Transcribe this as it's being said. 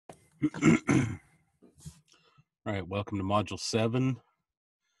All right, welcome to Module 7,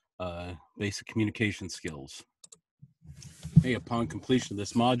 Basic Communication Skills. Hey, upon completion of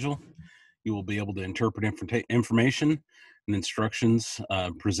this module, you will be able to interpret information and instructions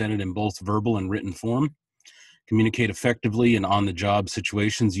presented in both verbal and written form, communicate effectively in on-the-job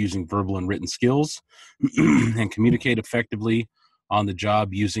situations using verbal and written skills, and communicate effectively on the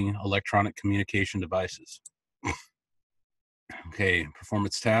job using electronic communication devices. Okay,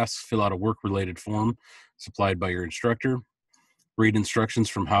 performance tasks: fill out a work-related form supplied by your instructor, read instructions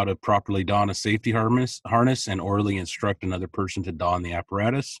from how to properly don a safety harness and orally instruct another person to don the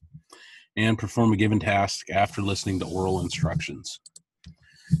apparatus, and perform a given task after listening to oral instructions.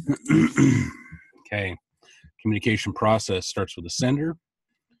 Okay, communication process starts with a sender,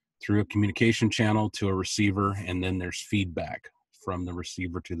 through a communication channel to a receiver, and then there's feedback from the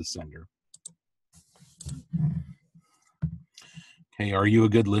receiver to the sender. Okay, are you a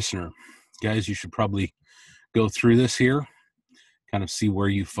good listener? Guys, you should probably go through this here, kind of see where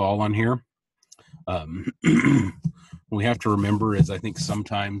you fall on here. We have to remember is I think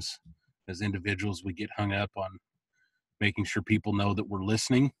sometimes as individuals we get hung up on making sure people know that we're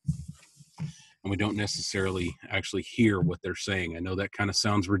listening, and we don't necessarily actually hear what they're saying. I know that kind of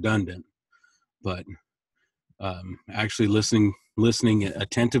sounds redundant, but actually listening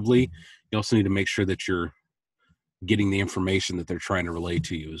attentively, you also need to make sure that you're getting the information that they're trying to relay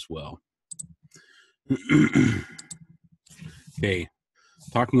to you as well. Okay,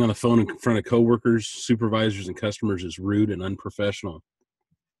 talking on the phone in front of coworkers, supervisors, and customers is rude and unprofessional.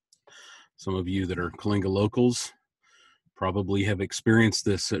 Some of you that are Coalinga locals probably have experienced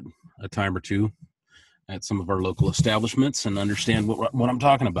this at a time or two at some of our local establishments and understand what I'm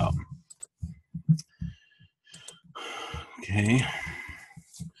talking about. Okay.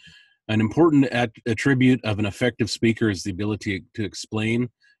 An important attribute of an effective speaker is the ability to explain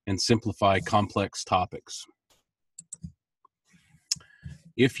and simplify complex topics.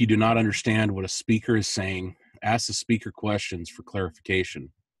 If you do not understand what a speaker is saying, ask the speaker questions for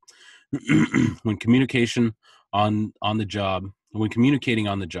clarification. When communicating on the job,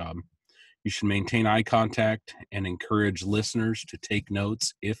 you should maintain eye contact and encourage listeners to take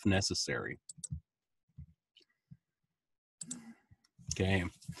notes if necessary. Okay.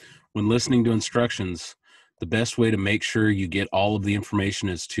 When listening to instructions, the best way to make sure you get all of the information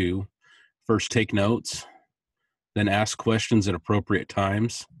is to first take notes, then ask questions at appropriate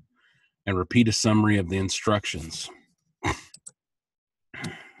times, and repeat a summary of the instructions.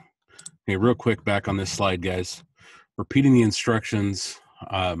 Okay, real quick back on this slide, guys. Repeating the instructions,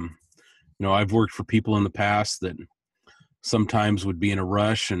 I've worked for people in the past that sometimes would be in a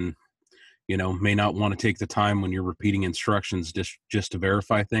rush and may not want to take the time when you're repeating instructions just to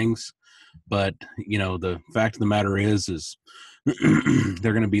verify things. But, the fact of the matter is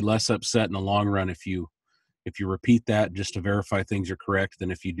they're going to be less upset in the long run if you repeat that just to verify things are correct than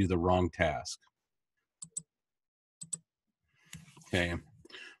if you do the wrong task. Okay.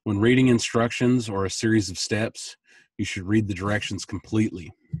 When reading instructions or a series of steps, you should read the directions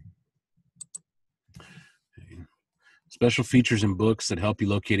completely. Okay. Special features in books that help you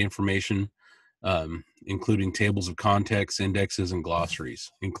locate information, including tables of contents, indexes, and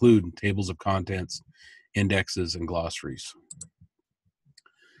glossaries. Include tables of contents, indexes, and glossaries.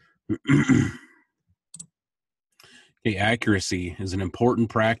 Okay, accuracy is an important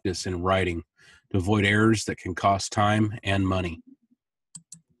practice in writing to avoid errors that can cost time and money.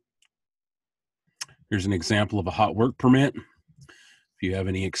 Here's an example of a hot work permit. If you have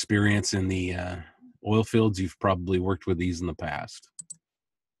any experience in the oil fields, you've probably worked with these in the past.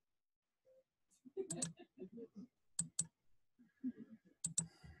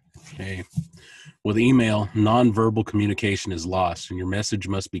 Okay. With email, nonverbal communication is lost, and your message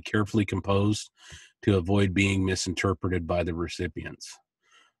must be carefully composed to avoid being misinterpreted by the recipients.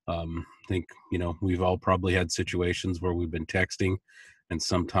 I think, we've all probably had situations where we've been texting, and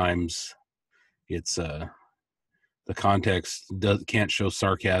sometimes it's the context can't show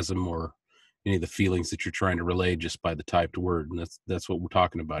sarcasm or any of the feelings that you're trying to relay just by the typed word, and that's what we're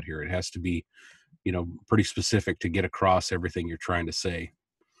talking about here. It has to be, pretty specific to get across everything you're trying to say.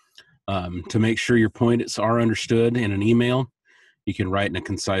 To make sure your points are understood in an email, you can write in a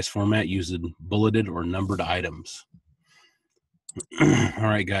concise format using bulleted or numbered items. All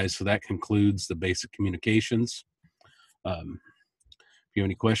right, guys, so that concludes the basic communications. If you have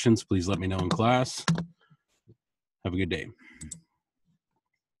any questions, please let me know in class. Have a good day.